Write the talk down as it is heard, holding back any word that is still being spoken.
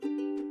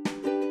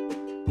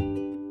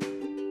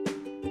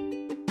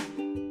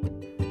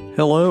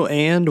Hello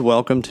and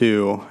welcome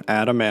to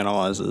Adam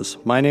Analyzes.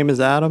 My name is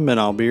Adam and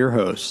I'll be your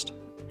host.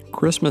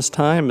 Christmas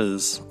time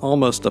is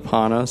almost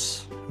upon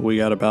us. We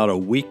got about a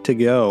week to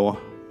go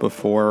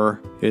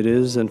before it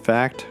is in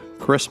fact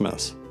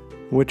Christmas,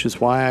 which is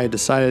why I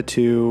decided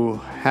to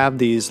have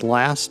these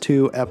last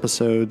two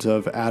episodes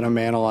of Adam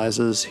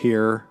Analyzes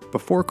here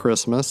before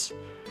Christmas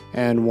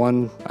and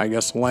one, I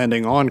guess,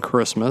 landing on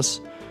Christmas.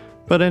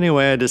 But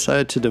anyway, I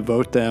decided to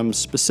devote them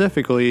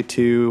specifically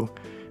to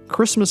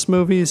Christmas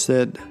movies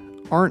that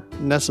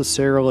aren't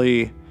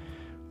necessarily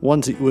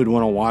ones that you would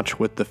want to watch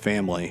with the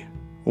family.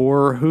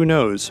 Or who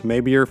knows,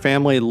 maybe your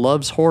family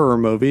loves horror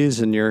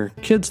movies and your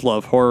kids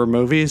love horror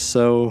movies,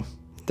 so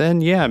then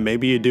yeah,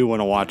 maybe you do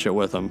want to watch it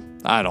with them.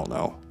 I don't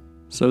know.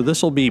 So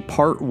this will be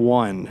part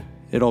one.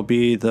 It'll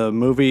be the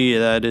movie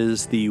that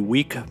is the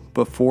week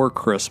before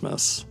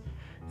Christmas.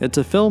 It's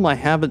a film I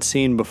haven't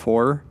seen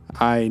before.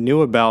 I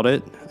knew about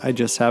it, I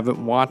just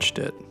haven't watched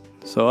it.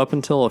 So up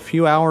until a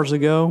few hours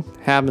ago,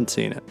 haven't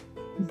seen it.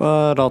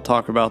 But I'll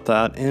talk about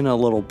that in a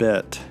little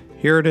bit.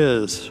 Here it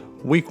is,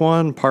 week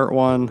one, part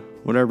one,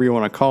 whatever you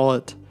want to call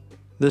it.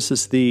 This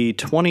is the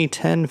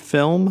 2010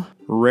 film,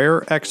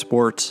 Rare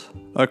Exports,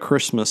 A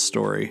Christmas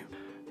Story.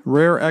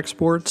 Rare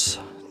Exports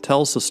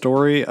tells the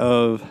story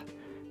of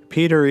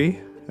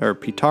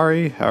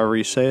Pietari, however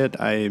you say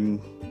it. I'm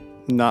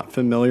not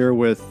familiar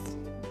with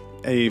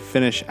a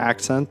Finnish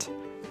accent.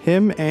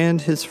 Him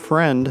and his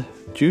friend,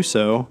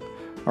 Juuso,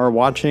 are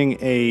watching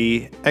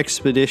a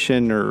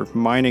expedition or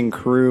mining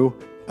crew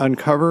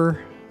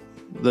uncover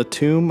the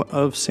tomb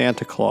of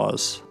Santa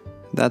Claus.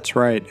 That's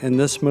right, in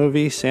this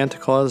movie, Santa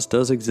Claus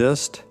does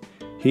exist.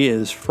 He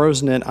is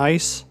frozen in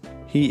ice.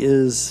 He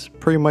is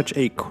pretty much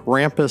a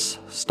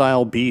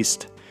Krampus-style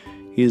beast.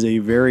 He is a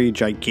very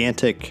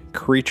gigantic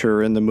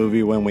creature in the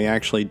movie when we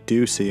actually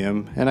do see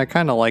him, and I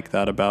kind of like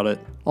that about it.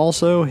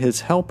 Also,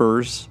 his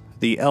helpers,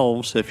 the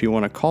elves, if you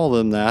want to call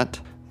them that,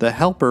 the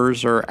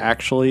helpers are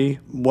actually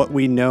what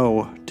we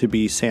know to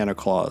be Santa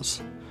Claus.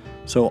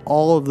 So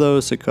all of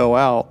those that go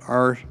out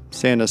are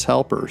Santa's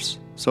helpers.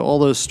 So all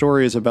those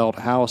stories about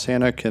how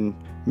Santa can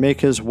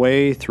make his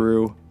way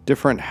through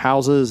different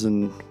houses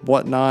and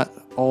whatnot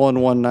all in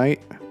one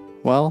night,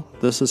 well,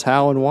 this is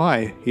how and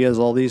why. He has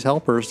all these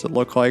helpers that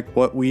look like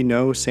what we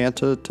know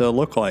Santa to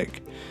look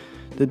like.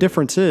 The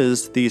difference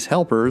is these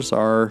helpers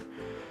are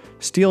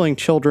stealing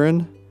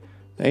children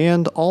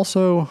and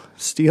also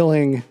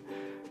stealing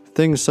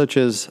things such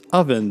as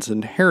ovens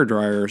and hair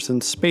dryers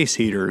and space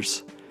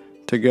heaters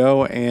to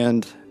go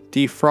and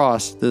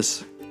defrost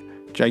this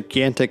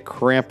gigantic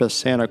Krampus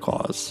Santa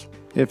Claus.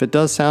 If it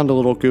does sound a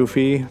little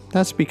goofy,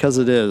 that's because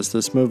it is.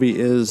 This movie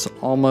is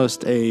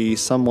almost a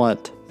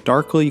somewhat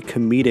darkly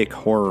comedic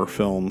horror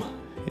film.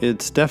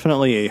 It's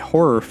definitely a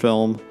horror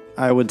film.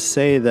 I would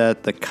say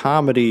that the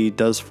comedy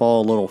does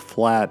fall a little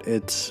flat.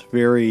 It's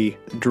very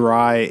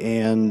dry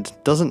and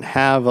doesn't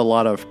have a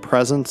lot of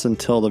presence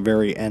until the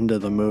very end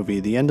of the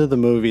movie. The end of the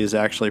movie is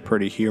actually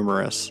pretty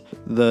humorous.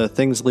 The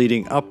things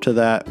leading up to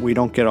that, we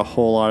don't get a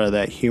whole lot of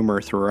that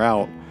humor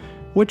throughout,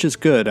 which is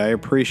good. I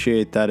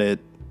appreciate that it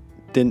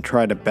didn't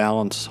try to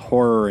balance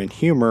horror and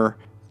humor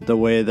the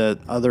way that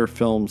other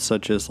films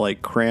such as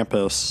like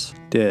Krampus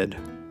did.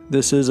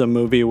 This is a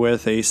movie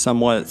with a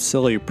somewhat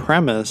silly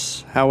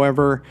premise,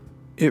 however,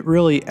 it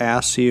really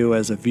asks you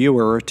as a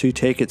viewer to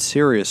take it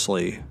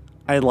seriously.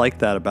 I like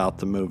that about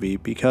the movie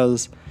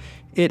because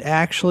it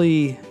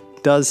actually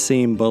does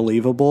seem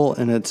believable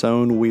in its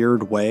own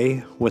weird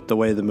way with the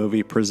way the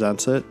movie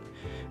presents it.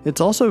 It's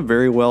also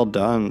very well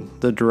done.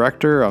 The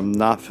director I'm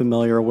not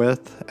familiar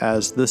with,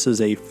 as this is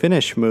a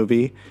Finnish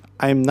movie.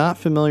 I'm not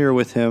familiar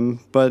with him,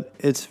 but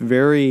it's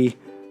very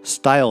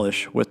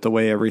stylish with the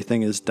way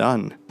everything is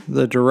done.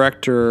 The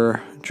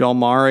director,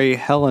 Jalmari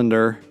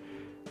Helander,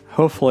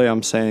 hopefully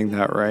I'm saying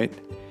that right,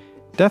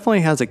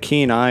 definitely has a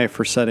keen eye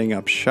for setting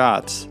up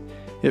shots.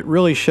 It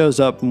really shows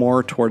up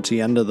more towards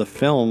the end of the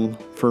film,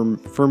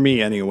 for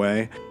me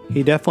anyway.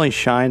 He definitely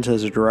shines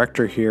as a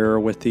director here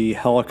with the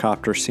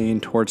helicopter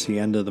scene towards the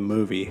end of the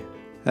movie.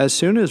 As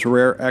soon as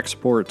Rare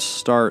Exports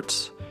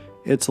starts,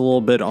 it's a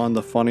little bit on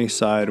the funny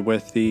side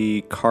with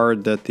the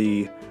card that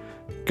the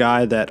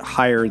guy that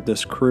hired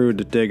this crew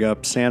to dig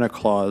up Santa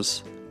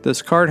Claus.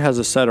 This card has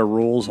a set of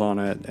rules on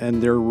it,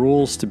 and they're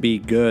rules to be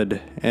good,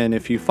 and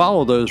if you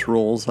follow those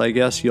rules, I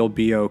guess you'll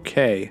be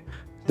okay.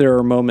 There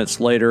are moments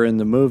later in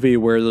the movie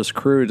where this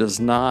crew does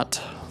not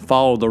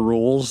follow the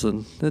rules,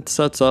 and it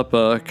sets up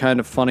a kind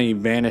of funny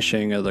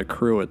vanishing of the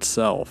crew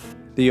itself.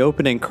 The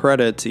opening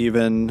credits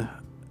even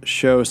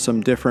show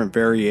some different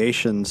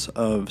variations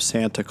of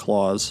Santa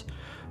Claus,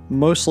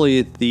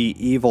 mostly the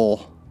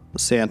evil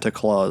Santa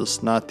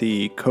Claus, not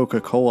the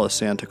Coca-Cola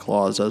Santa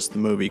Claus as the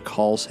movie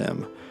calls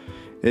him.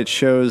 It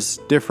shows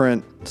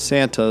different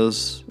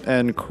Santas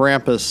and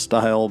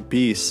Krampus-style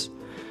beasts,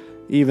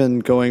 even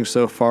going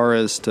so far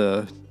as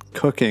to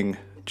cooking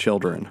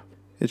children.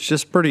 It's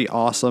just pretty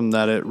awesome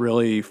that it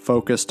really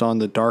focused on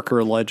the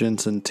darker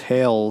legends and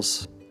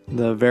tales,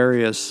 the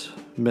various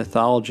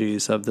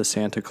mythologies of the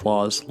Santa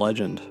Claus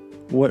legend.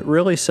 What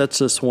really sets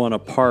this one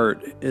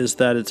apart is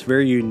that it's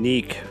very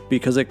unique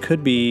because it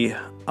could be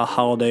a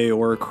holiday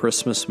or a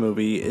Christmas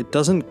movie. It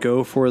doesn't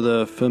go for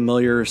the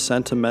familiar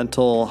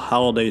sentimental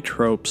holiday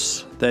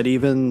tropes that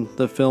even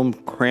the film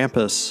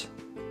Krampus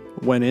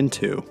went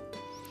into.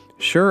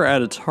 Sure,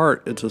 at its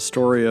heart, it's a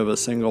story of a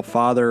single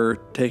father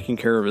taking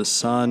care of his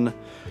son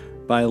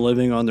by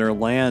living on their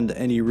land,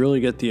 and you really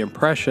get the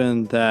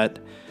impression that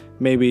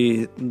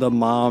maybe the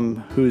mom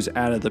who's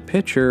out of the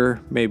picture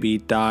maybe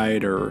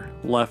died or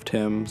left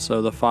him,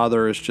 so the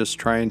father is just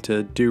trying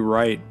to do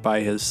right by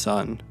his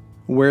son.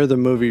 Where the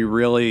movie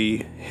really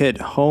hit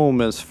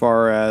home as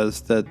far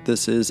as that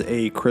this is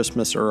a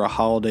Christmas or a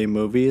holiday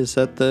movie is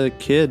that the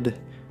kid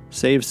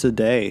saves the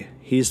day.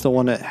 He's the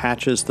one that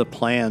hatches the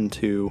plan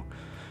to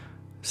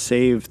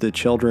save the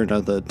children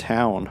of the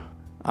town.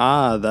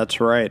 Ah, that's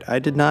right. I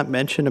did not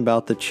mention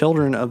about the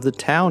children of the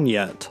town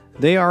yet.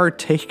 They are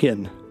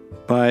taken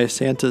by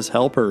Santa's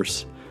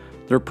helpers.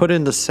 They're put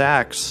into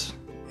sacks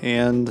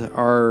and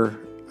are,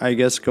 I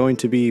guess, going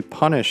to be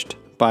punished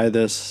by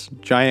this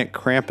giant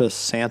Krampus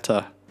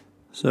Santa.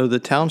 So the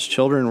town's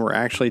children were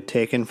actually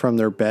taken from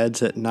their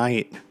beds at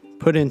night,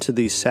 put into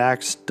these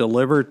sacks,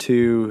 delivered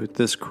to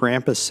this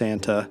Krampus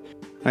Santa.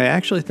 I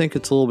actually think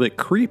it's a little bit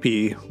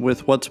creepy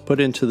with what's put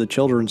into the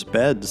children's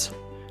beds.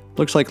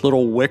 Looks like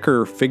little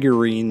wicker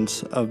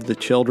figurines of the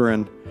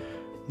children.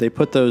 They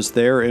put those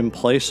there in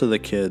place of the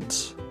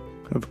kids.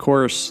 Of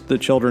course, the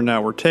children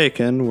that were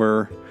taken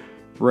were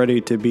ready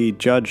to be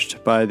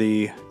judged by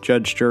the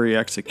judge, jury,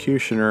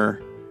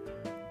 executioner,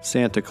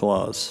 Santa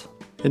Claus.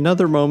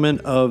 Another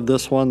moment of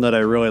this one that I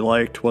really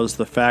liked was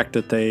the fact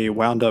that they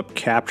wound up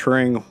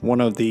capturing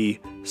one of the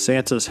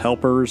Santa's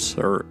helpers,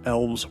 or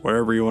elves,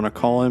 whatever you want to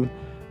call him,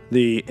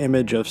 the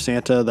image of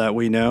Santa that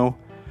we know.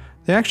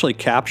 They actually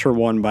capture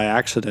one by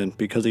accident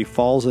because he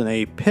falls in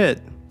a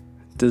pit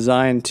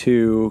designed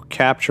to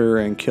capture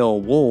and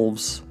kill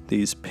wolves,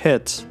 these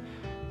pits,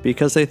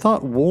 because they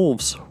thought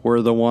wolves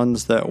were the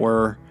ones that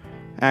were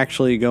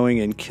actually going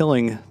and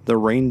killing the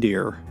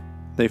reindeer.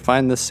 They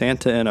find this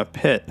Santa in a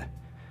pit.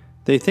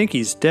 They think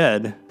he's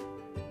dead,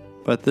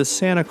 but this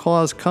Santa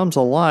Claus comes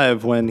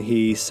alive when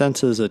he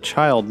senses a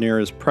child near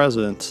his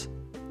presence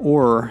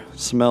or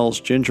smells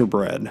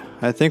gingerbread.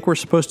 I think we're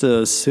supposed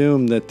to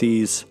assume that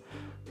these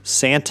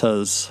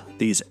Santas,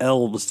 these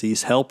elves,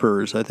 these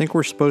helpers, I think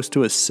we're supposed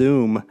to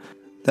assume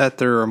that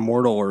they're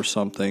immortal or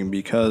something,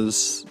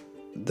 because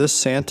this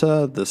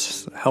Santa,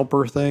 this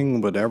helper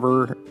thing,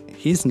 whatever,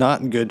 he's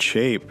not in good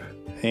shape,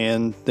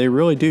 and they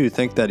really do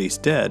think that he's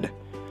dead.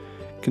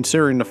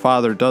 Considering the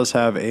father does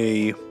have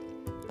a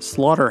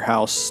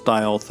slaughterhouse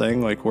style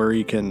thing, like where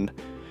he can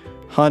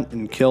hunt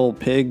and kill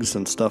pigs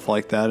and stuff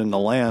like that in the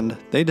land,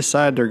 they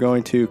decide they're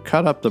going to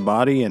cut up the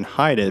body and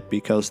hide it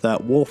because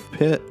that wolf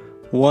pit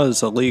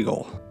was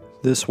illegal.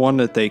 This one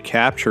that they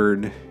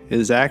captured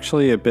is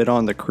actually a bit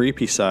on the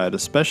creepy side,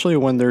 especially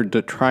when they're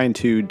trying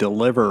to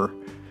deliver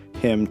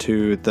him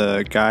to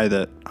the guy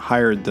that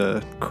hired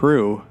the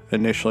crew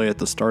initially at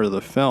the start of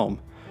the film.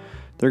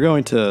 They're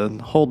going to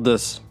hold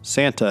this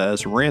Santa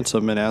as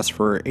ransom and ask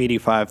for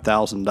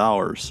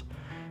 $85,000.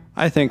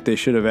 I think they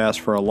should have asked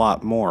for a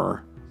lot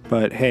more,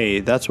 but hey,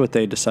 that's what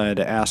they decided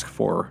to ask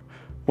for.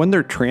 When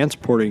they're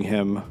transporting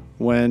him,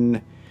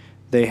 when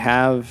they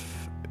have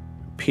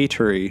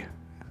Petrie,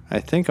 I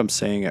think I'm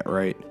saying it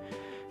right,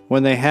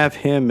 when they have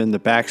him in the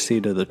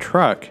backseat of the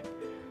truck,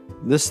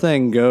 this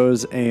thing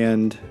goes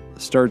and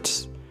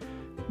starts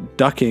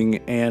ducking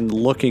and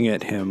looking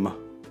at him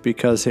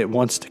because it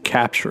wants to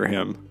capture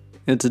him.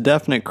 It's a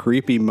definite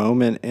creepy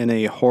moment in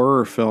a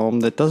horror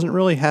film that doesn't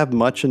really have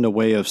much in the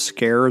way of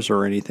scares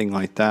or anything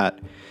like that.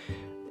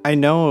 I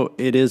know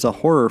it is a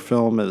horror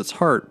film at its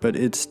heart, but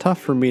it's tough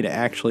for me to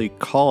actually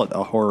call it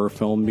a horror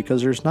film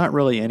because there's not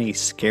really any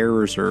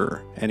scares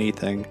or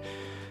anything.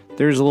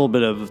 There's a little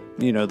bit of,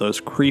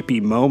 those creepy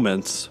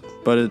moments,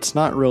 but it's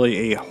not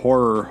really a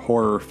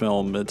horror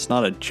film. It's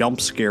not a jump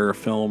scare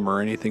film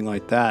or anything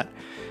like that.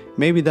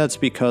 Maybe that's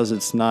because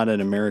it's not an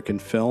American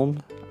film.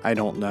 I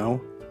don't know.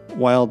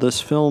 While this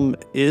film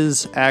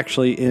is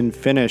actually in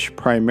Finnish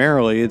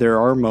primarily, there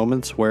are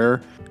moments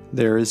where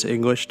there is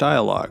English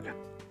dialogue.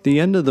 The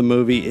end of the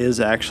movie is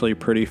actually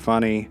pretty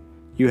funny.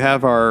 You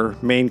have our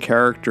main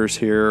characters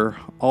here.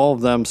 All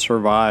of them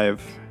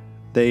survive.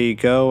 They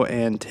go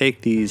and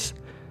take these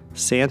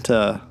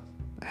Santa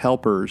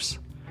helpers.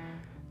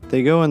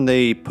 They go and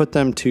they put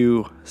them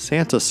to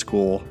Santa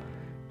school,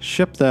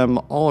 ship them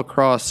all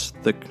across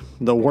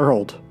the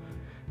world,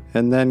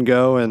 and then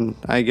go and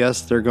I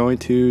guess they're going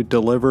to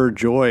deliver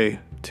joy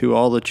to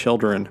all the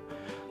children.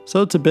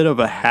 So it's a bit of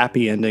a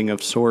happy ending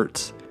of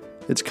sorts.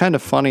 It's kind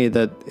of funny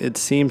that it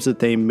seems that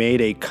they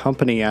made a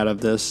company out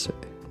of this.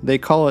 They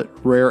call it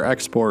Rare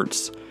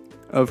Exports.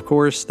 Of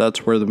course,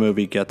 that's where the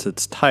movie gets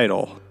its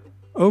title.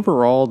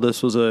 Overall,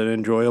 this was an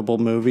enjoyable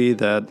movie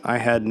that I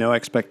had no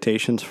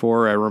expectations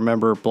for. I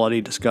remember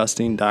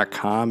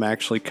BloodyDisgusting.com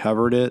actually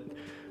covered it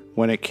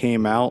when it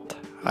came out.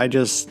 I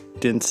just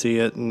didn't see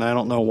it, and I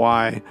don't know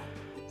why.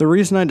 The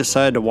reason I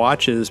decided to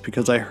watch it is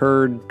because I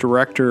heard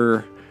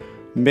director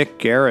Mick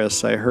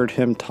Garris, I heard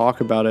him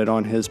talk about it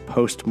on his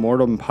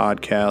Postmortem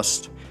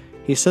podcast.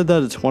 He said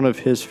that it's one of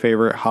his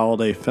favorite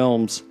holiday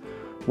films.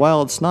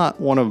 While it's not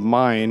one of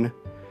mine,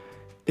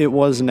 it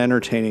was an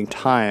entertaining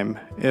time.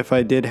 If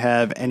I did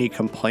have any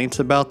complaints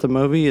about the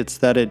movie, it's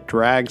that it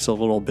drags a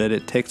little bit.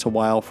 It takes a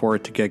while for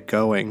it to get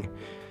going.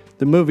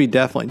 The movie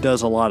definitely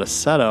does a lot of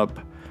setup.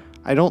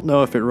 I don't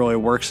know if it really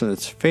works in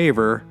its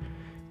favor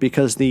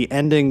because the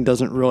ending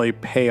doesn't really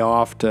pay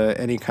off to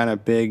any kind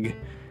of big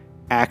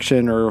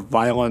action or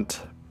violent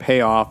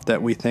payoff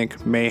that we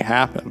think may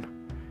happen.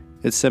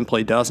 It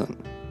simply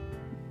doesn't.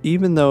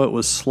 Even though it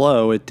was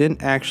slow, it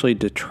didn't actually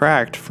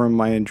detract from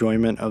my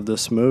enjoyment of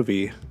this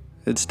movie.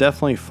 It's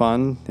definitely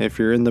fun. If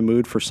you're in the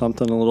mood for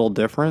something a little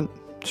different,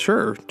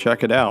 sure,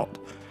 check it out.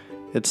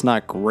 It's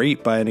not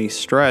great by any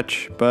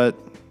stretch, but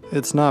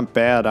it's not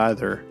bad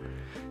either.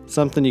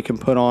 Something you can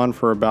put on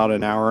for about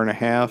an hour and a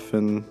half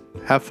and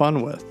have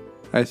fun with.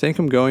 I think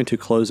I'm going to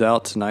close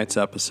out tonight's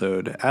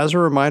episode. As a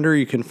reminder,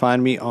 you can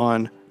find me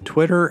on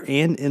Twitter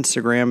and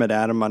Instagram at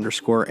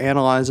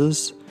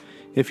Adam_analyzes.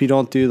 If you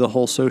don't do the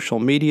whole social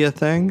media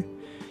thing,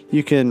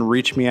 you can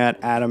reach me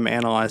at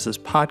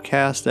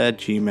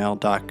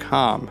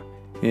adamanalyzespodcast@gmail.com.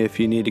 If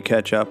you need to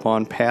catch up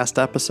on past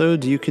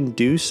episodes, you can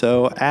do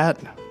so at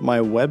my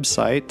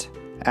website,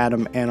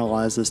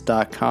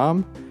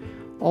 adamanalyzes.com.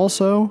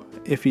 Also,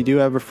 if you do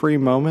have a free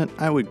moment,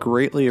 I would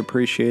greatly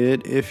appreciate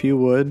it if you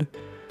would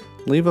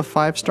leave a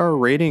 5-star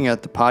rating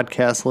at the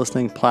podcast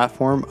listening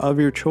platform of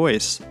your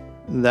choice.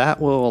 That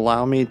will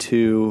allow me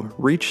to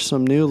reach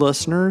some new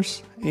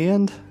listeners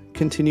and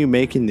continue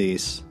making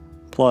these.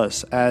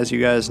 Plus, as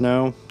you guys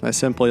know, I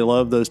simply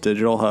love those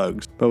digital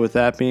hugs. But with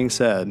that being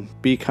said,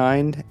 be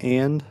kind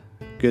and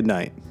good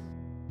night.